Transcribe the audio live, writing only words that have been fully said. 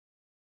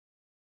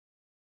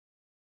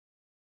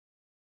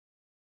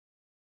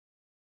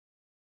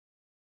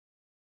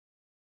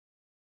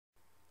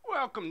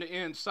Welcome to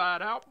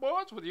Inside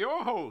Outboards with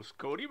your host,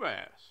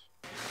 Kodibass.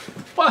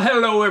 Well,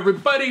 hello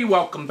everybody.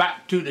 Welcome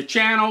back to the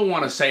channel.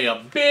 Want to say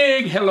a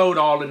big hello to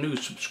all the new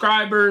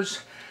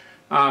subscribers.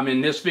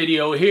 In this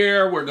video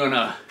here, we're going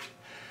to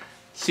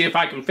see if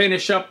I can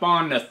finish up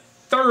on the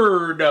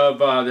third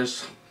of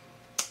this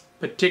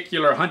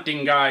particular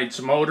hunting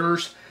guide's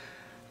motors.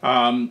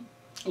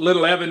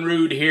 Little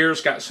Evinrude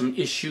here's got some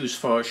issues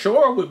for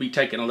sure. We'll be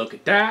taking a look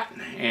at that.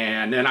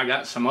 And then I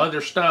got some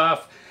other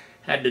stuff.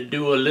 Had to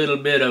do a little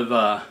bit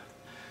of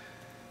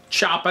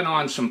chopping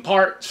on some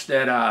parts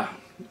that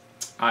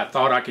I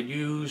thought I could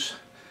use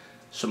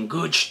some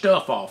good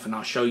stuff off, and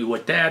I'll show you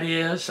what that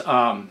is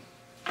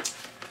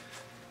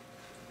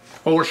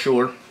for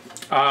sure.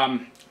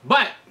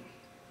 But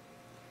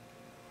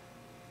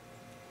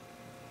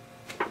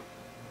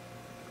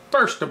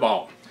first of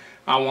all,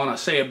 I want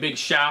to say a big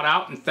shout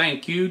out and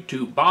thank you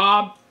to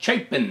Bob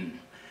Chapin.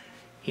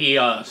 He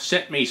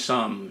sent me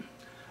some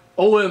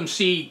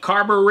OMC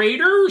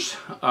carburetors,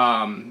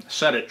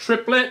 set of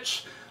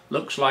triplets.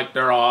 Looks like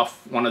they're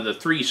off one of the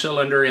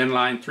 3-cylinder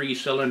inline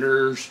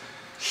 3-cylinders,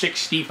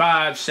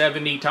 65,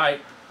 70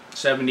 type,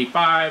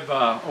 75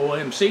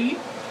 OMC.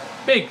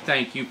 Big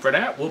thank you for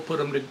that. We'll put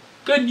them to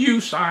good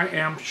use, I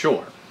am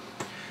sure.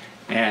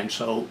 And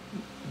so,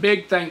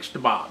 big thanks to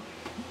Bob.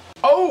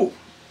 Oh,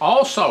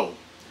 also,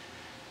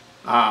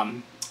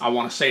 I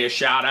want to say a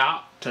shout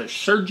out to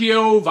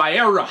Sergio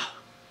Vieira.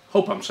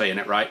 Hope I'm saying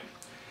it right.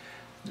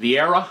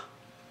 Vieira.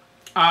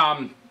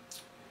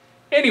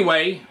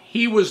 Anyway,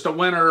 he was the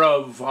winner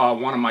of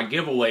one of my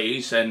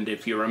giveaways, and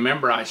if you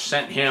remember, I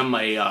sent him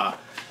a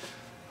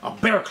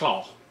bear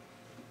claw,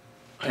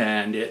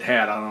 and it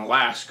had an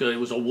Alaska. It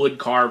was a wood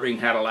carving,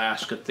 had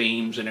Alaska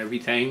themes and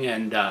everything,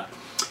 and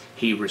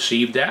he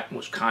received that and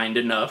was kind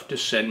enough to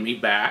send me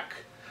back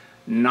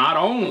not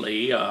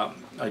only a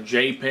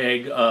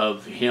JPEG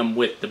of him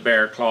with the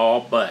bear claw,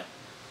 but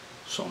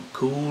some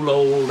cool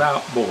old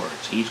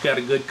outboards. He's got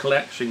a good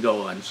collection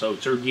going. So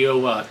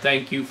Sergio,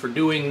 thank you for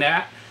doing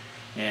that.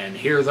 And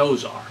here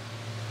those are.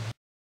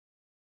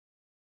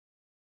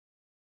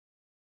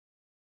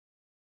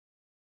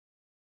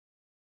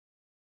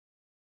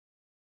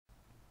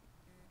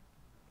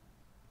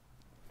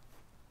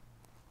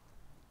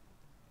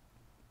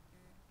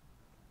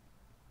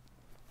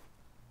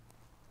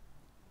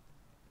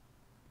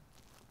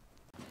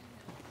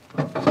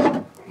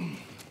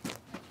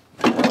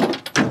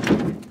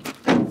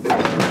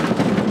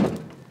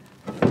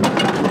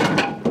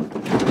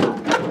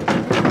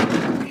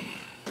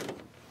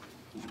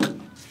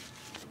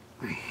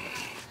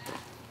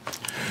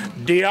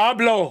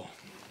 Diablo.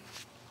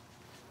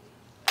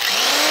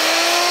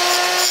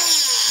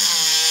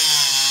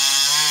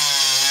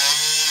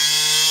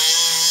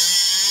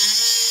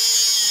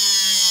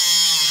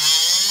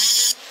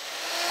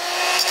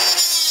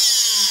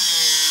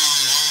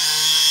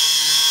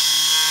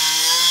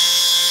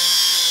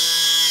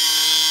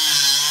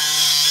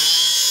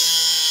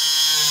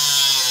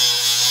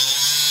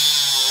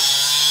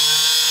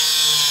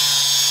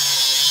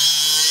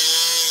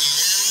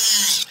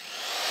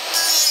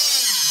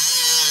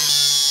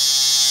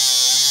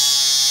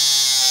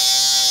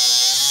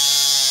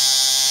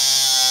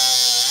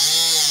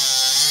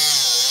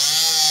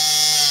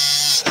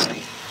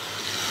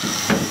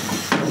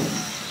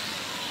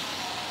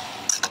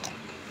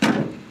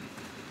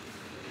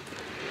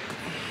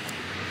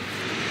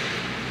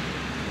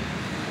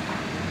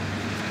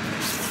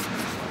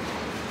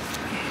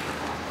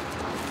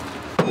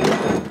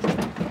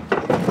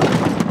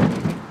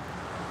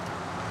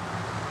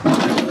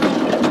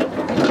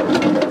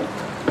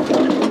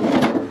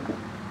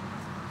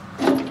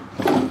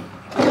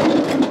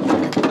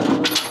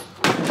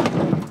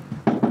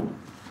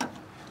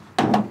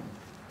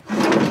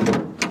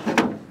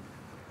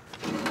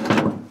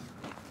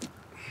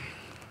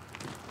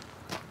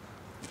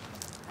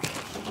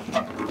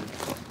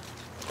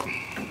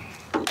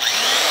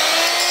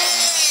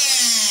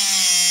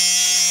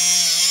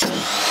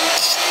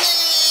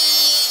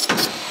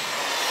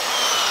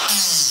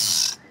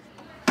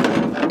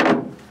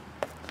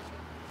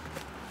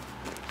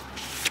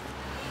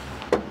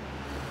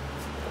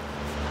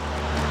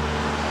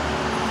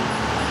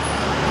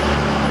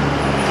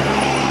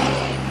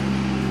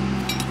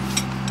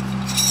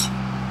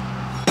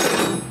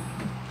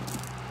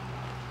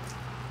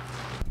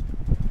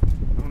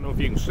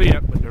 You can see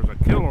it, but there's a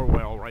killer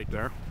whale right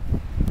there.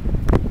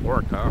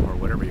 Orca, or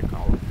whatever you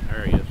call it.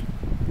 There he is.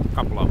 A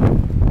couple of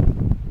them.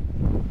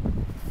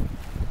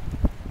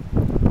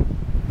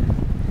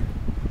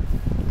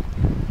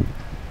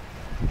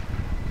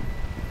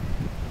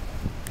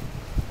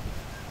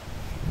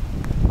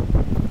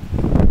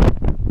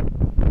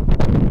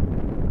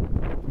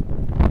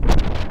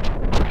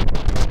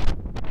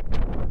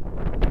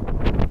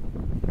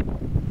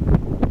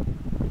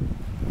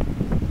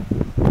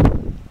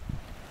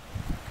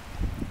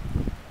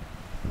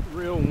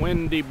 Real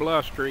windy,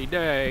 blustery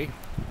day.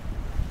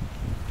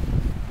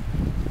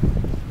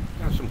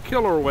 Got some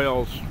killer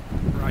whales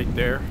right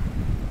there.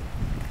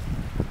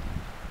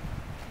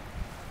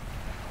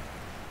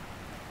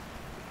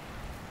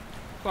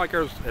 Looks like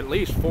there's at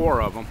least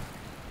 4 of them.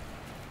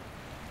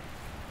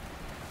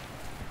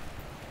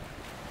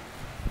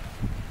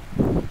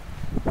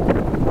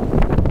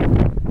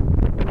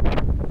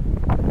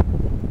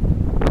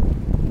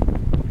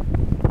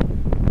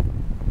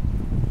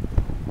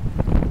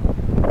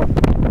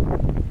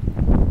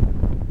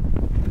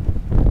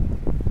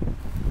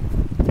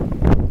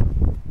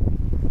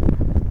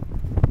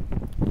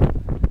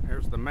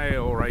 There's the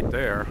male right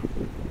there.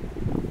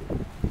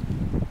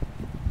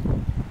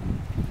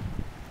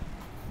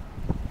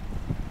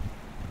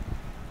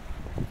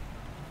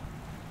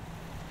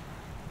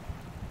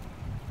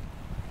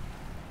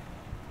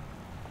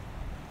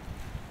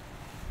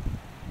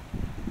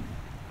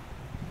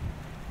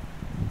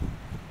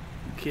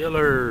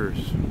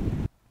 Killers.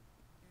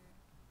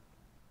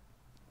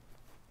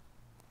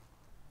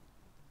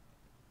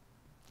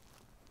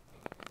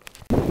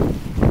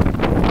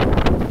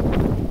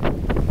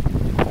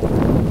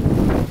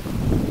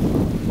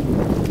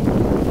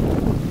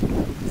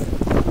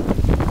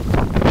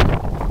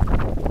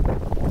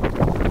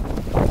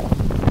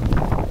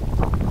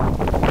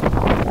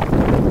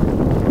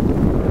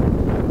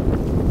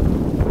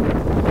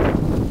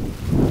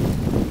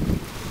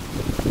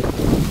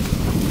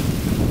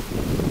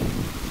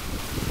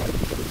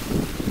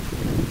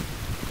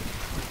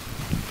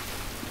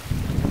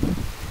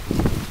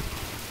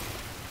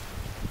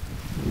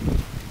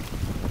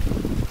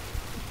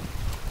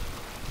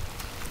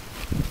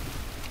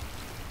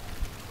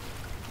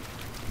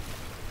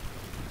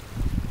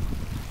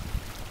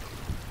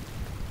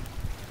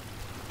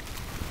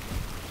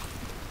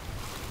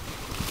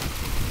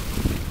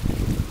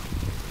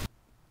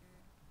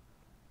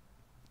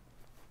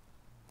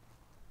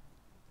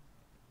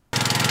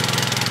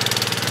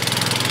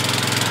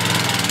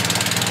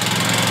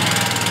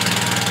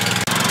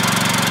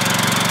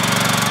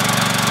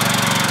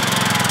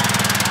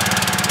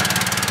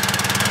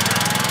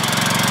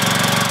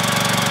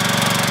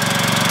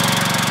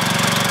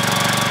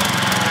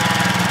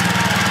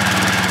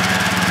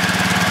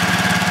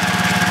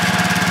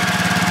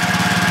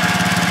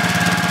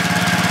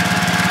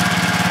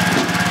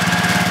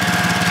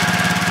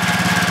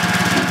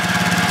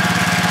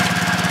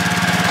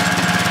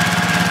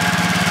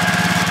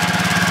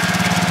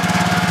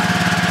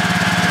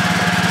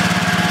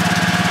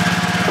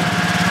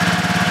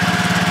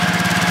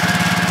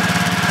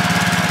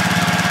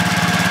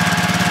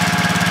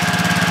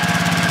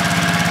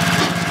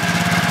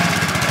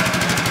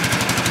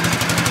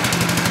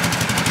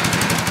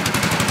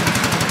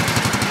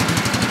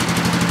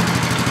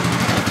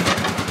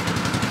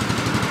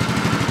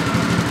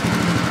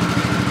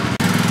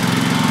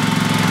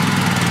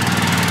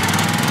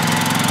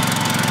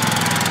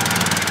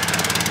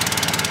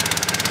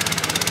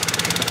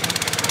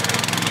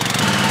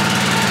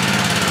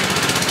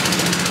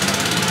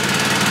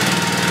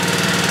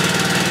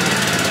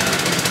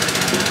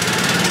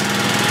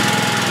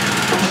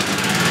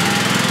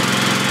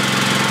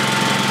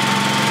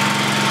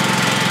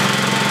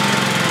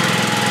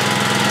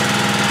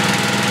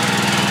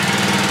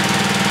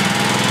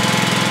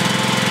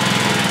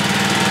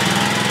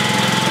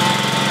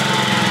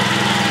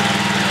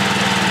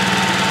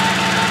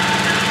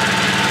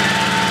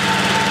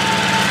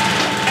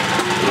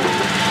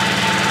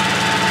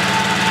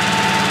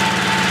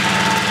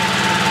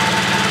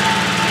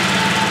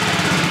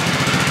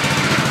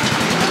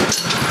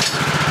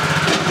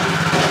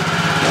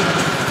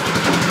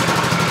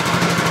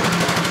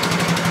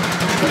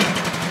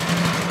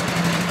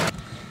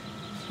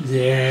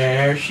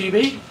 There she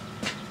be.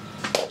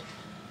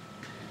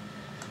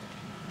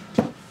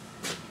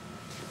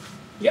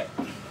 Yep.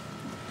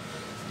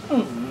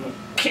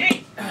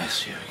 Okay. Let's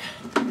see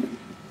what we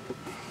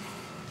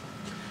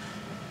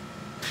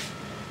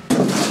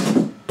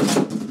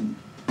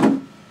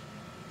got.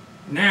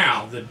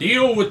 Now, the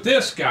deal with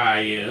this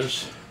guy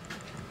is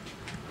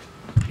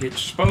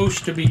it's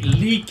supposed to be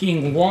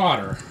leaking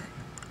water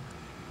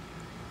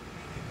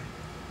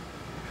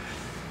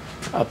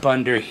up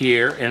under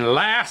here, and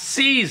last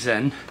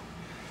season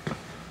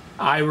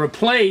I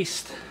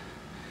replaced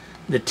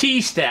the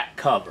T-stack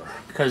cover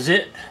because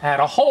it had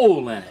a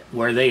hole in it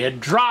where they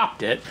had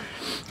dropped it,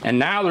 and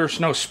now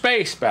there's no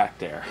space back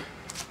there.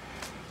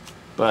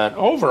 But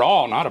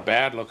overall, not a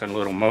bad looking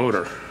little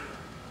motor.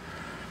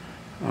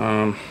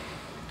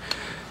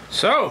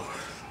 So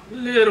a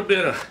little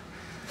bit of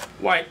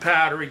white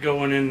powdery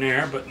going in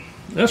there, but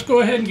let's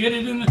go ahead and get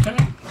it in the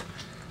tank.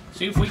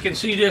 See if we can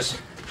see this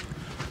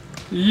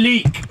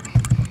leak.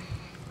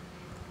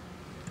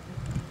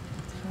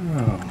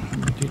 Oh, let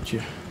me get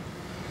you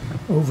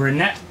over in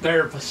that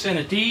there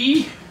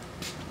vicinity.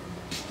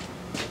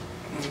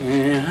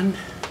 And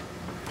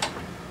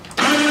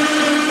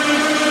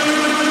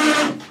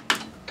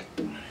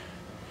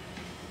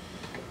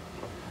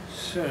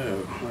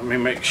so let me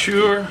make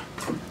sure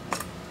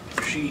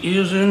she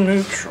is in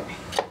neutral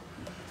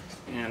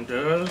and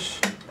does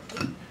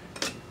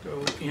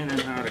go in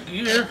and out of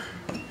gear.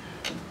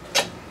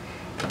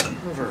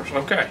 Reverse.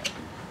 Okay.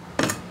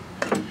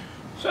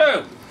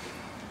 So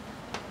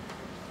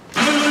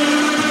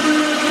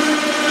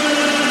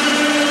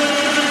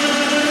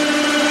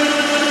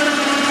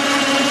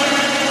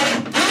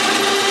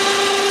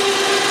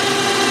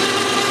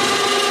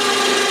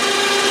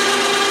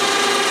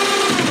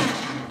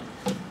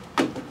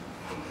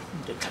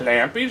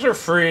Lampies are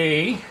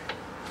free.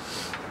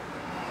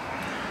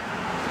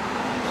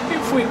 See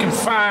if we can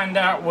find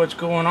out what's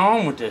going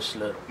on with this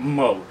little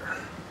motor.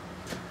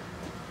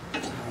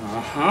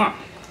 Got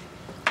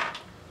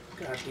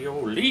the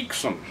old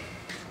leaks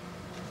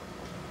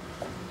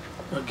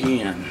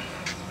again.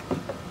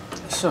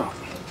 So,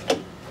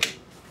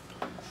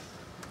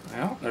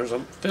 well,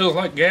 feels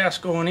like gas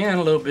going in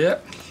a little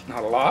bit,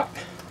 not a lot.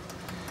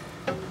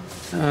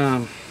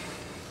 Yeah,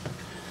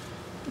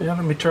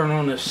 let me turn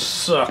on this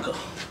sucker.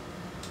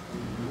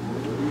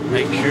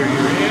 Make sure you're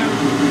in.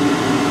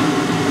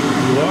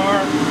 You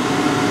are.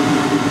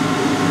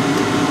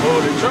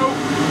 Hold the choke.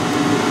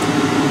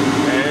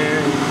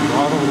 And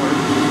throttle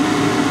works.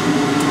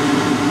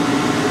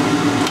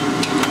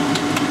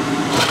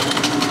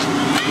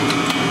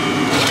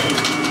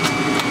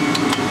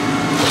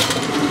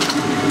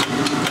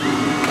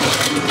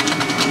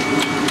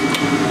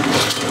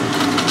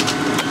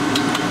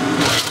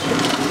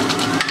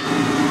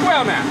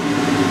 Well now,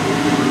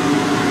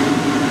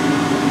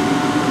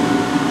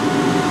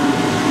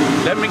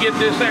 let me get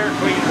this air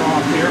cleaner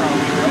off here. I'll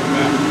be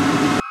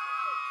right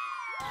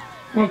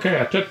back. Okay,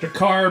 I took the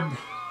carb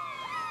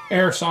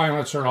air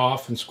silencer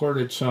off and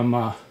squirted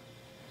some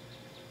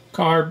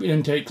carb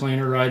intake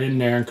cleaner right in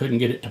there and couldn't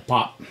get it to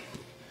pop.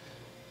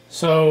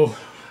 So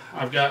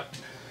I've got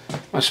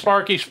my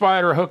Sparky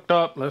Spider hooked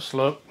up. Let's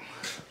look.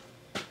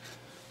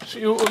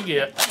 See what we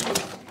get.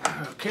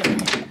 Okay.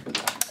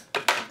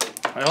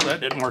 Well, that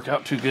didn't work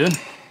out too good.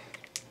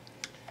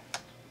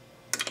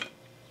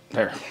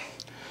 There.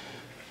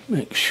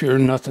 Make sure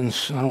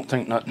nothing's, I don't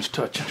think nothing's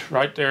touching.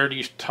 Right there,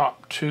 these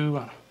top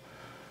two.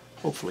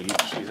 Hopefully you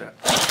can see that.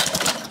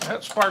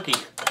 That's Sparky.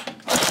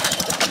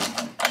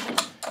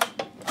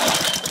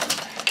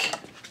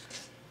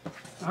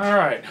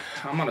 Alright,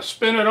 I'm going to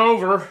spin it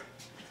over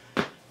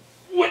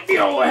with the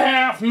old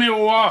half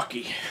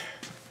Milwaukee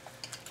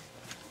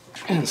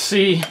and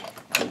see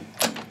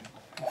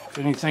if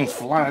anything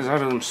flies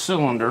out of them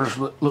cylinders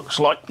that looks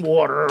like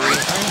water or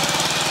anything.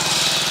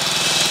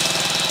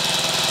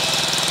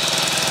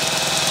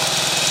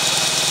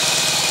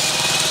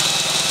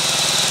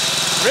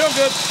 Real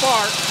good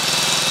spark.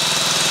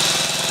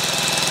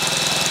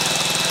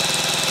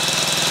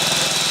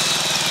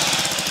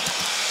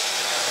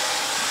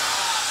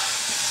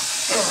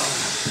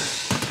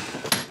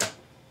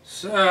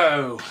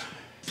 So,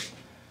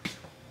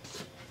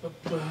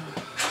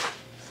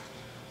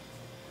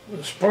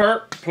 the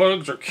spark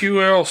plugs are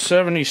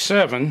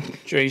QL77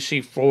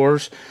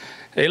 JC4s.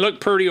 They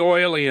look pretty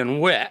oily and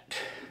wet.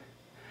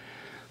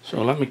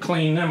 So let me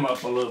clean them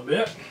up a little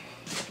bit.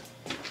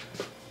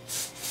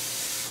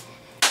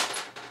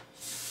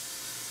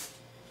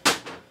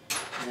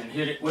 And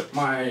hit it with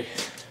my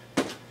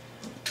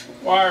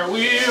wire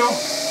wheel.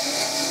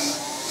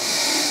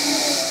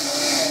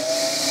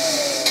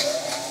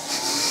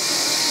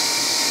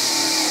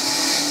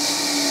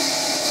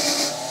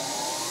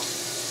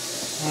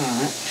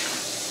 Alright.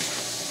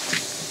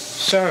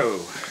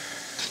 So,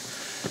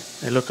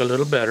 they look a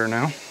little better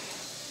now.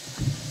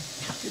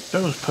 Get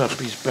those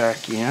puppies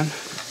back in.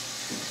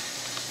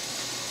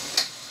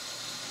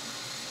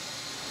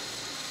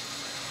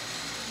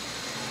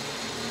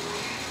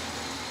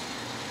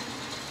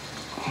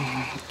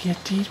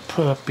 Get these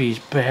puppies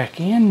back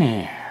in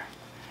there.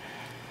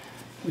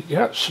 We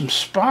got some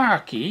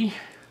Sparky.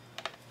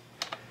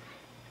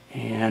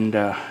 And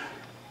I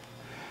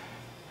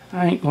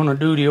ain't gonna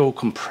do the old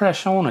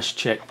compressionist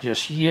check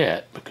just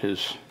yet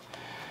because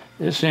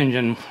this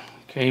engine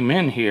came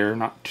in here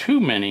not too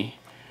many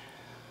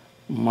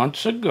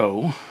months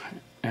ago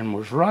and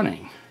was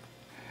running.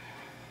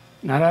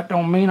 Now that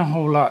don't mean a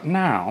whole lot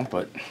now,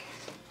 but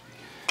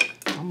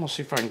I'm gonna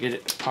see if I can get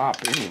it to pop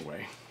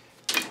anyway.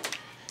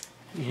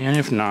 And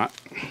if not,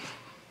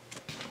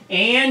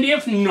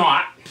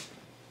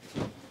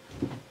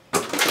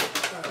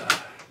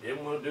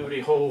 then we'll do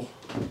the whole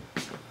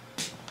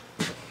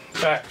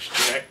facts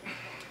check.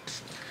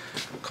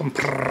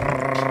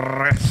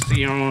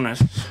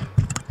 Compressiones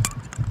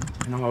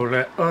and all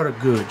that other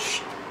good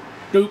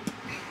stoop.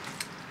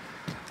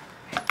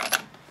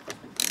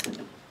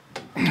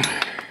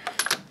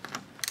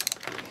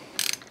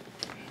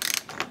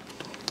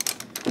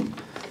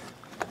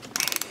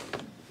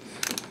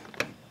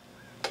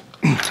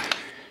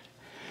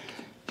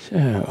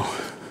 So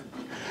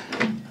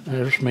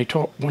there's my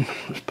top one.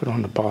 Let's put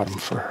on the bottom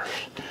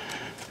first.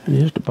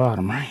 Here's the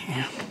bottom right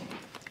here.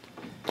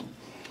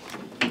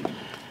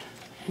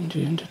 And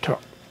then the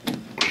top.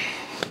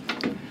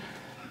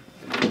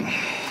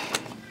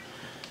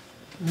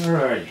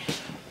 Alrighty.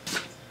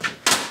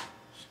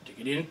 Stick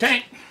it in the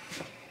tank.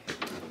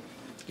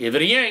 Give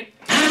it a yank.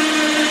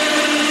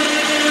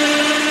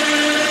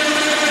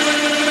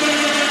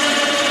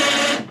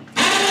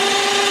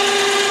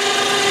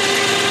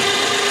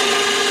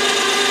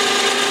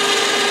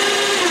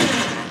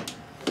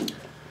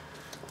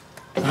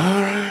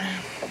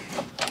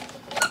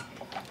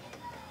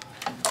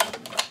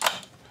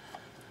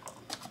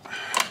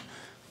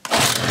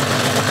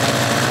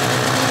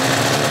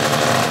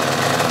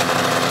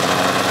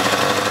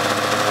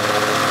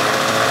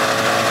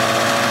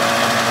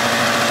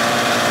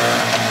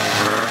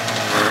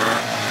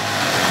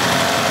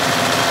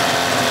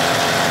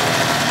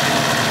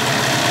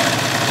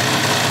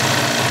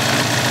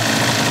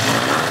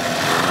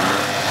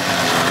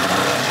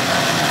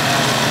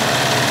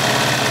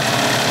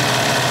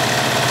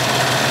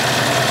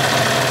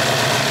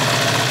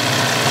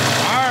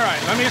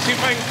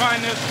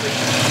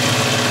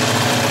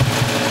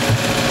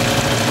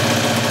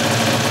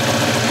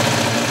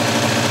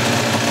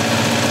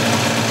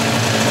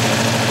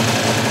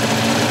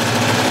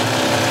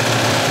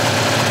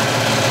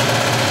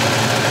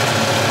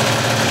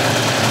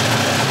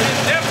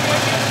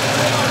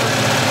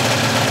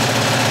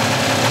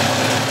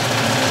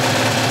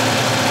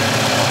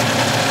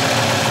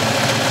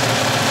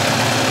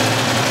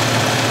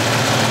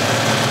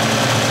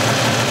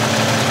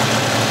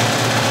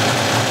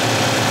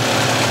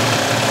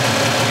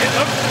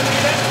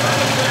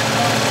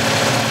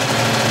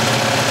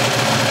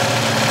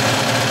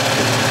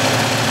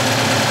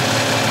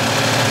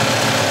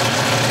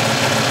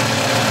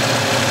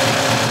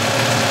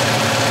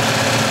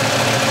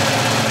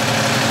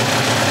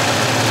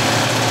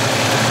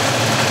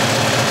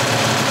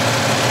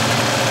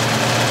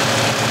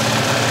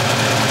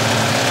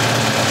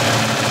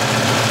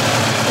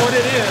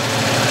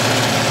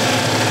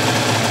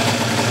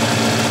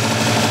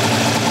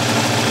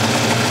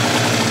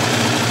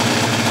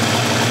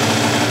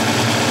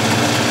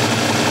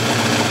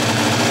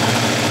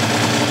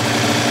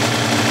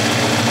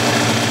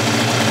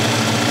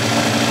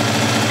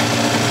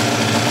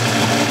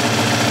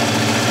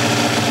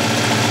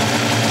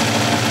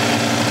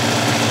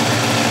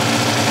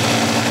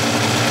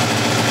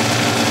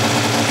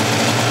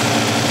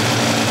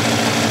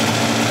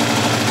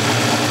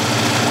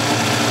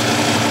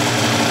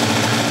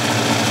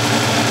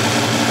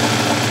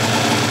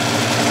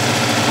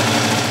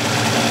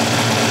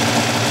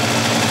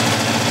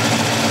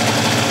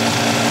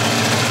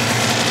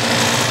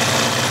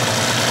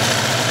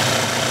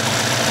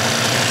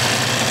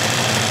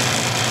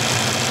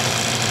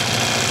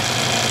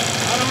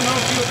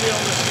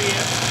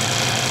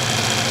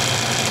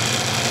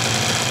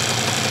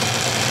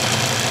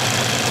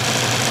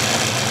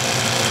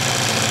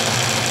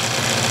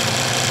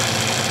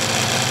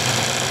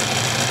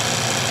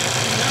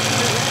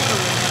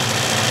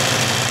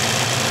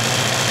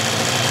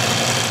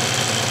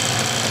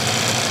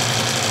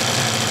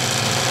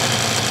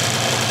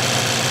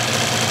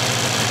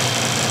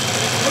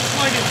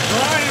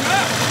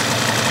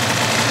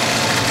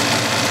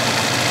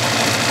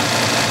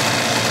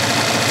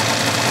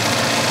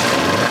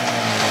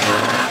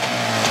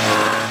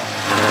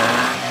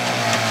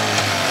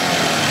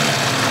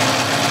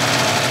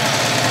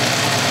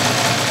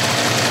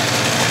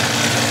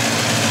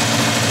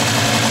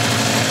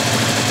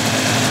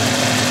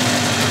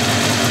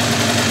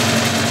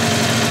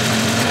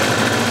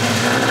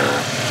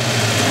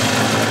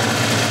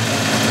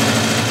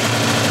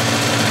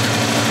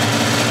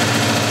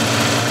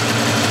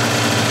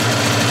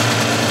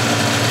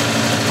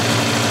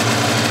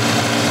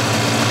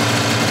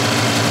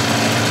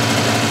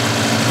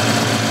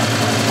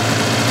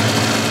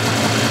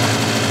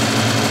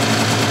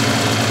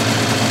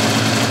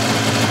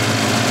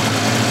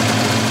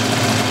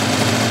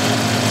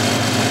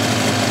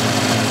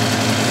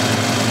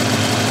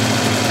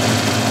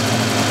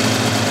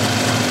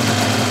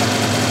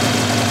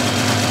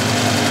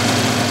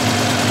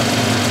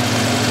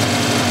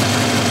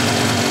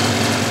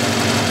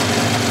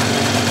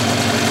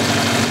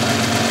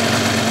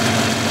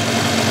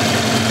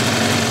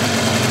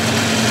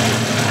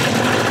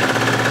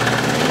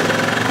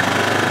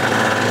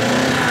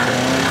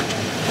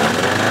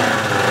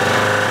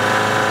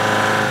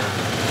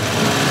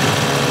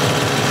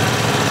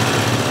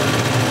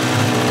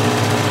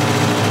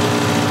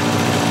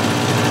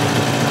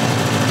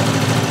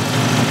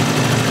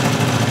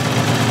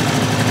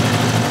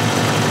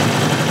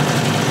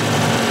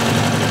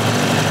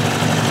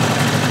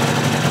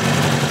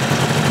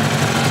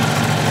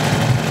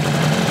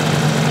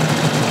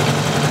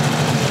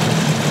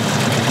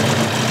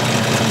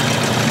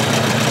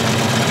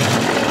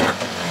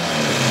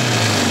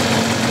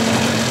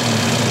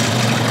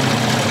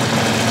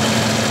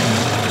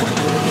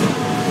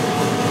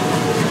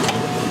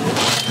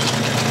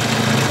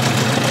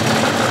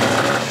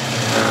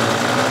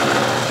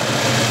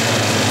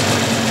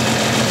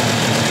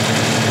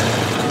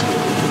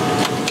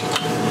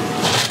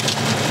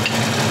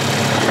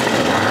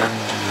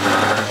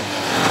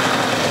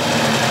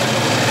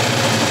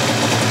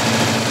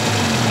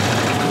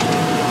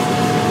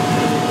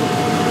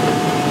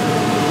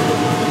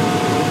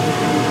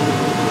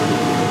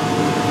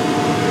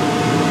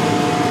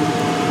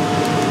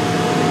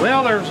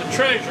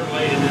 treasure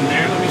laid in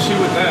there. Let me see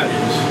what that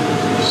is.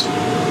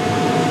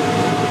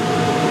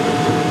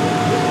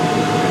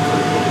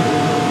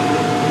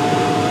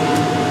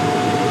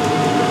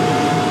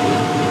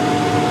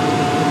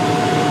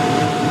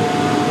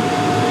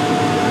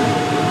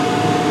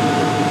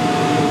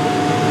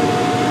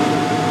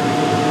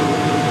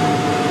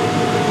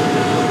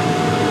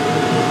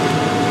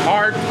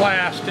 Hard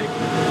plastic.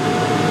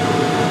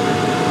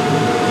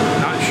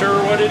 Not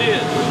sure what it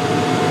is.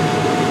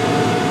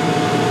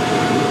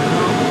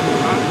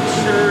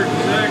 Sure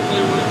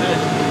exactly what that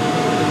is.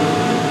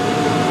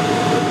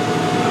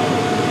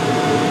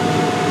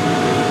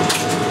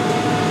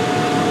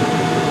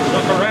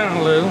 Look around a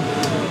little.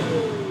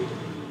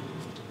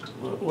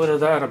 What would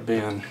that have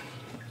been?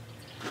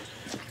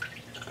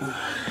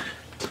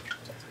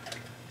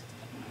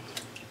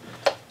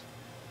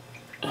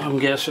 I'm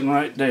guessing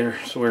right there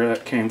is where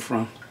that came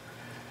from.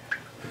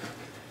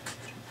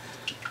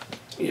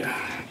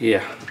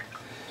 Yeah.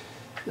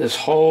 This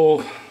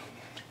whole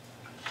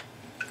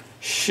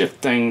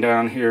shift thing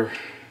down here.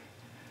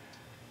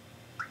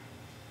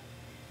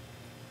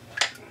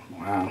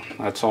 Wow,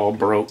 that's all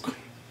broke.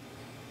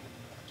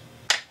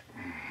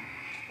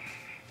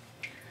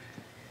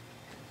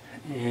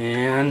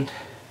 And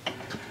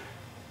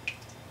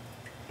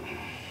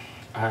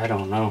I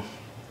don't know.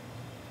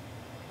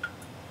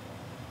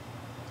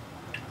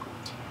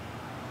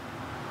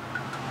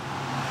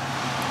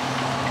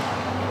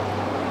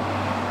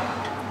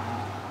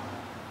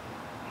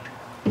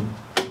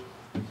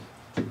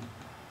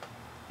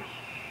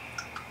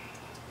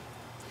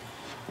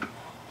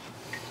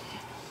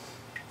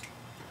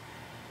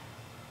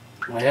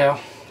 Well,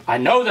 I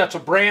know that's a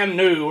brand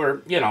new,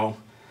 or, you know,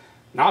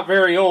 not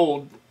very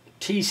old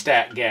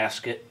T-stack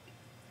gasket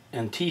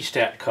and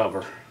T-stack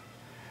cover.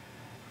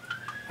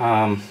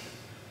 And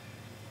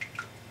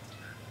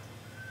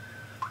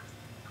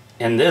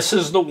this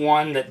is the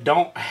one that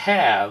don't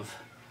have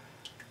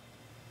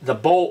the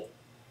bolt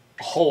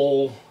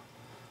hole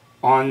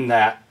on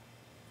that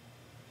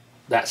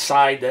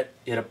side that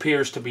it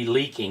appears to be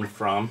leaking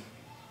from.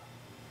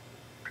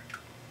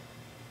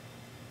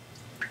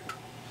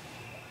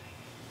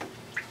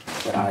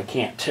 But I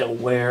can't tell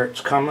where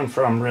it's coming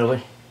from,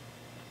 really.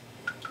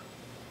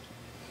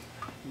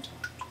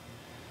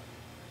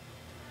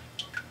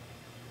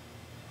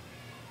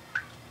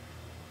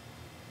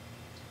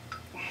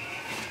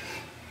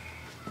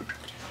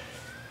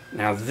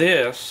 Now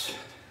this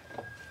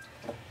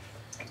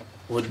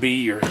would be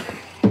your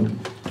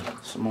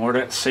some more of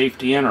that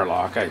safety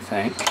interlock, I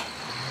think.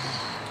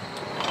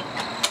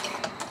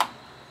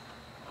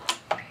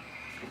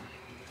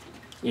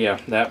 Yeah,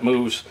 that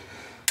moves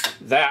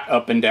that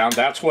up and down.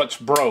 That's what's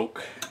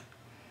broke,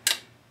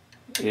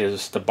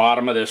 is the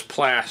bottom of this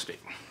plastic.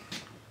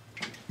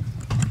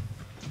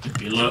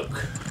 If you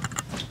look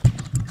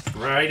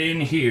right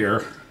in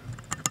here,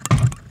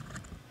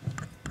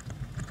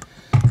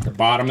 the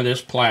bottom of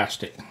this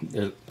plastic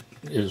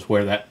is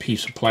where that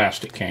piece of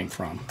plastic came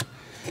from.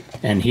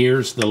 And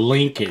here's the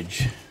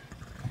linkage.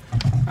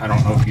 I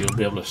don't know if you'll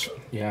be able to,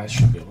 yeah, I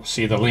should be able to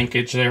see the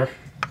linkage there.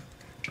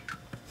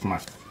 My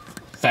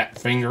fat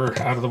finger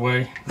out of the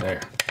way.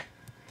 There.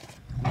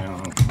 I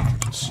don't know if you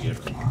can see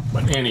it or not.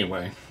 But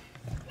anyway,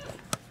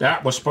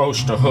 that was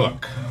supposed to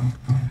hook.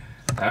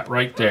 That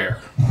right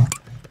there.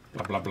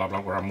 Blah, blah, blah,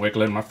 blah, where I'm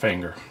wiggling my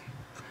finger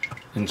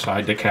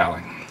inside the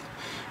cowling.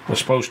 Was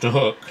supposed to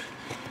hook.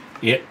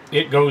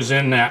 It goes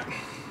in that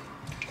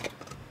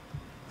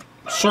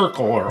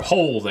circle or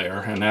hole there,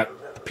 and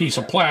that piece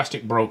of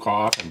plastic broke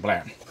off and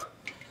blam.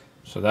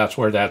 So that's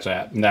where that's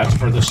at. And that's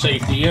for the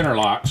safety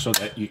interlock, so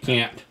that you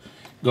can't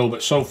go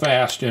but so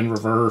fast in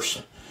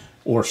reverse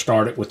or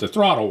start it with the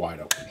throttle wide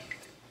open.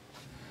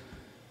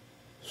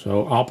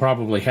 So I'll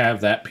probably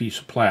have that piece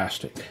of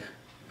plastic.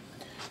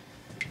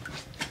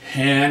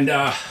 And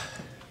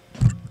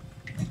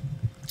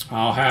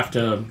I'll have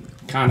to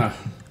kind of,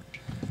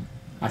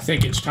 I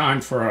think it's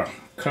time for a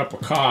cup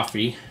of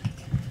coffee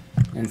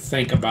and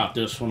think about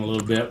this one a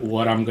little bit,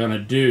 what I'm going to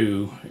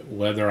do,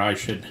 whether I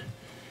should,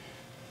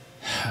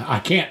 I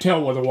can't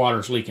tell where the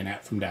water's leaking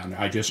at from down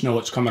there. I just know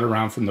it's coming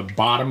around from the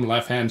bottom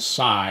left-hand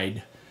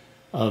side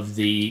of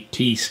the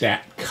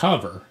T-stack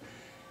cover.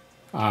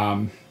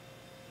 And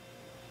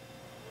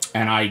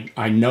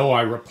I know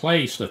I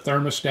replaced the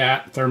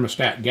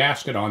thermostat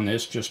gasket on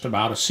this just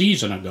about a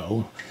season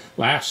ago,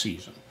 last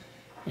season,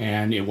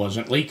 and it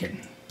wasn't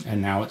leaking,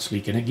 and now it's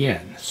leaking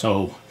again.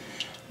 So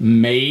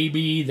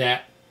maybe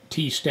that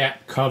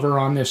T-stack cover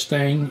on this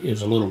thing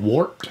is a little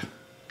warped,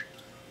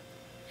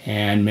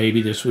 and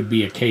maybe this would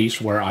be a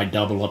case where I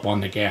double up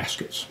on the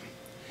gaskets.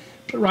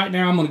 But right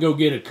now I'm going to go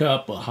get a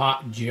cup of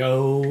hot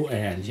Joe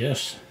and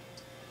just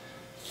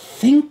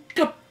think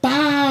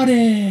about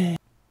it.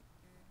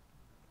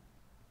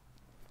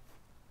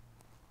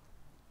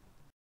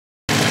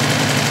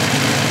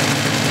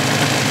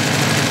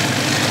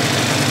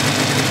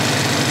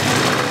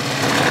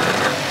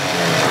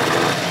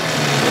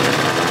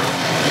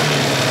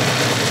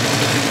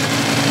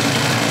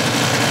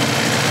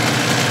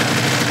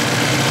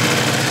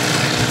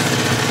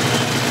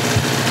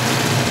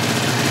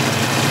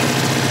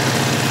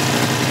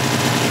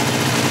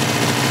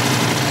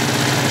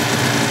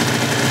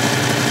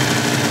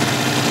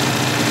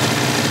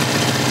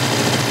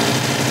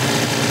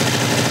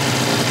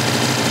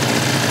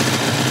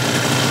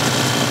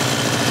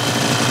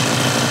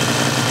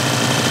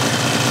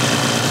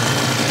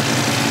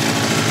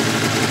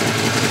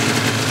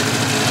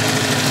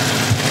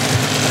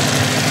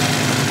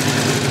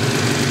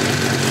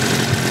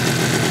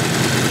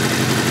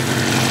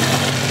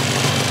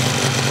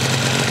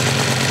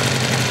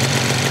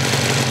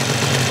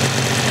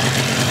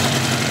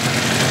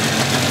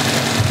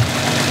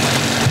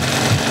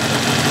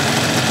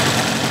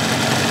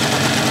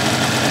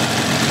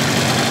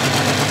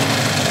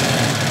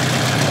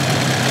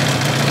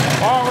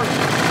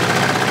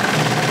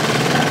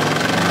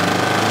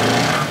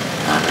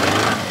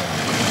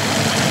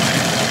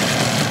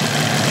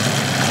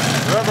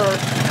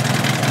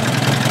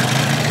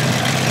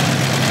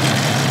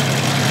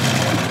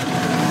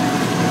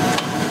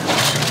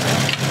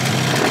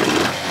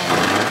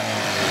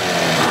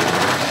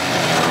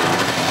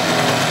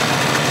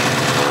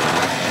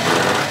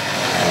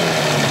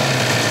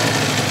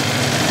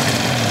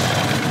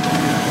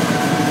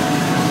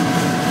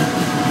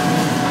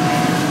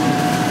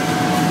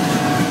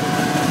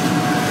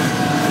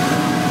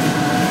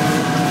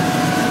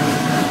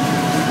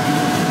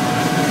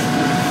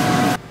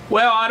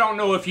 don't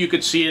know if you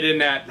could see it in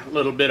that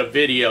little bit of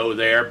video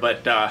there,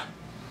 but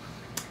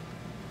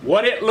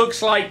what it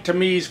looks like to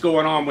me is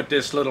going on with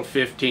this little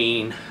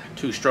 15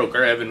 two-stroker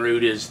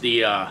Evinrude is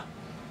the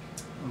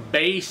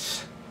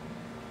base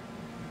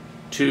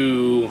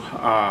to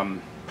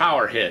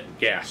power head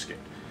gasket,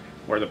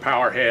 where the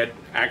power head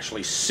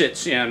actually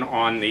sits in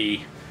on the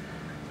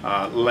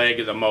leg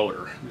of the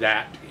motor.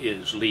 That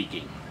is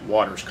leaking.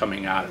 Water's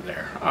coming out of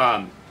there.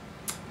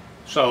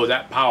 So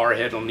that power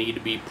head will need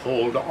to be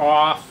pulled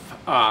off,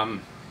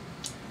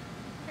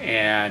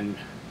 and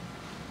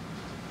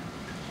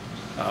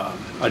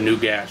a new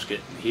gasket.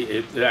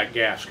 That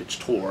gasket's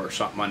tore or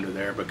something under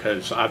there,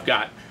 because I've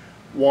got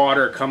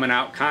water coming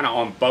out kind of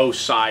on both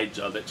sides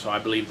of it, so I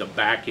believe the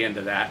back end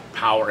of that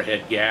power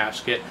head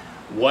gasket.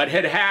 What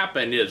had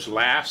happened is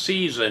last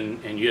season,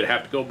 and you'd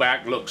have to go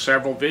back and look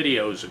several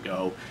videos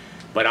ago,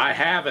 but I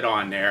have it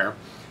on there,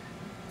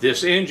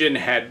 this engine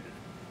had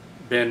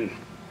been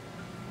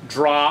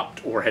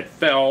dropped or had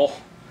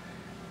fell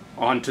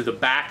onto the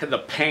back of the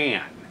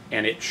pan,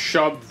 and it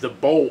shoved the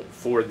bolt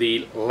for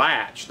the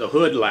latch, the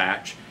hood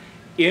latch,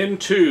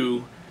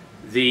 into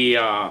the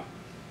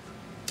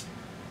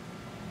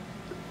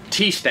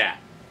T-stat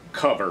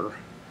cover.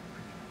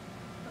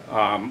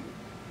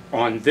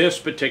 On this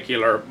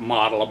particular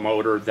model of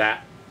motor,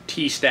 that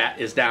T-stat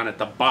is down at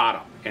the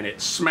bottom, and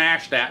it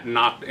smashed that and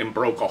knocked and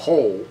broke a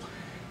hole.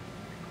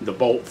 The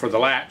bolt for the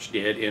latch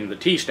did in the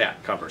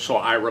T-stat cover. So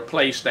I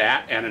replaced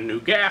that and a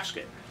new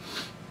gasket.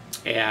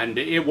 And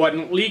it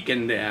wasn't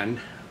leaking then,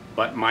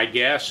 but my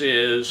guess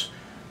is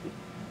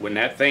when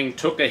that thing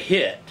took a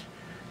hit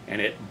and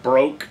it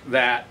broke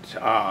that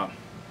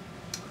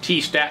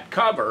T-stat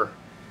cover,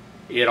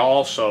 it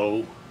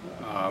also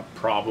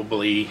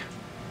probably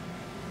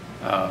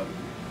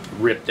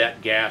ripped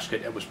that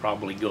gasket that was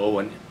probably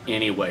going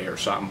anyway or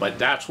something. But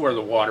that's where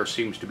the water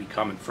seems to be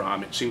coming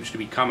from. It seems to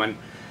be coming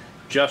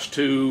just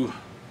to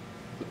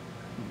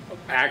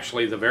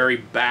actually the very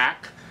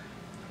back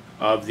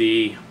of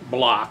the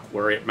block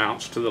where it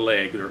mounts to the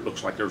leg. There, it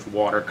looks like there's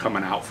water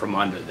coming out from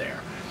under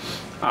there,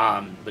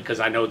 because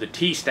I know the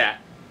T-stat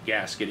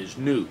gasket is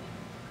new,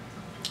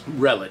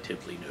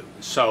 relatively new.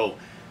 So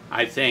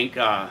I think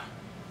the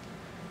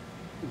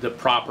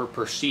proper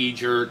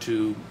procedure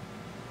to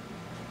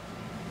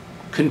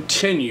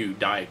continue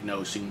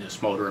diagnosing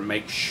this motor and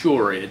make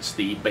sure it's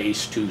the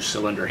base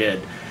 2-cylinder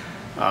head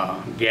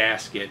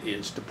gasket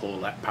is to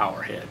pull that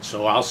power head.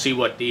 So I'll see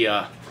what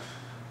the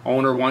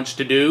owner wants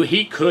to do.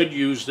 He could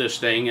use this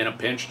thing in a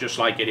pinch just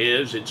like it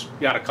is. It's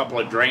got a couple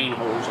of drain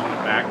holes on the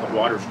back. The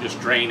water's just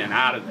draining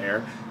out of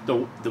there.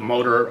 The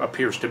motor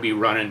appears to be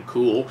running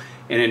cool,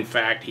 and in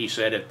fact he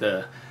said at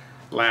the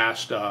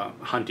last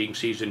hunting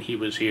season he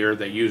was here,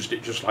 they used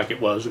it just like it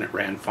was and it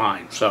ran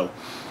fine. So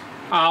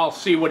I'll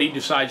see what he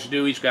decides to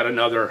do. He's got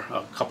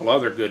a couple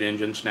other good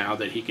engines now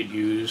that he could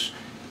use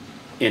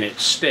in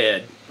its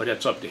stead, but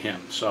that's up to him.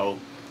 So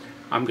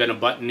I'm going to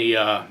button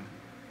the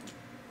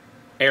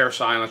air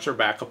silencer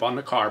back up on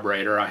the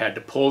carburetor. I had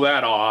to pull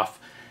that off,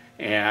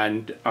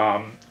 and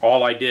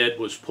all I did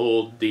was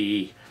pulled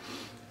the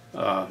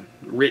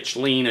rich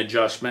lean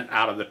adjustment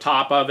out of the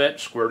top of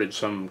it, squirted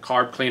some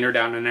carb cleaner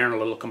down in there and a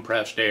little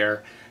compressed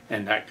air,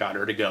 and that got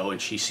her to go,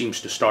 and she seems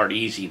to start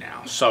easy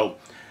now. So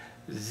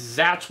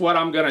that's what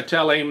I'm going to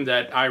tell him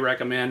that I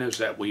recommend, is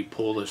that we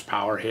pull this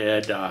power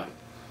head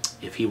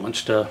if he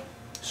wants to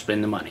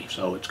spend the money.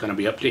 So it's going to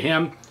be up to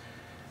him.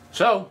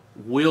 So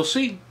we'll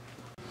see.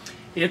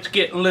 It's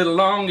getting a little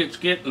long, it's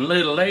getting a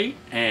little late,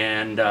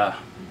 and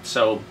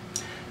so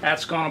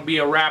that's going to be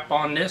a wrap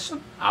on this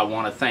one. I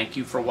want to thank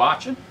you for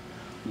watching.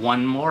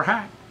 One more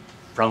hack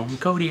from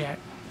Kodiak.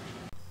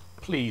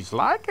 Please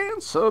like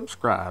and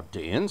subscribe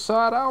to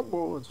Inside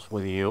Outboards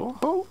with your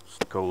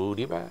host,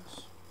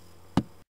 Kodibass.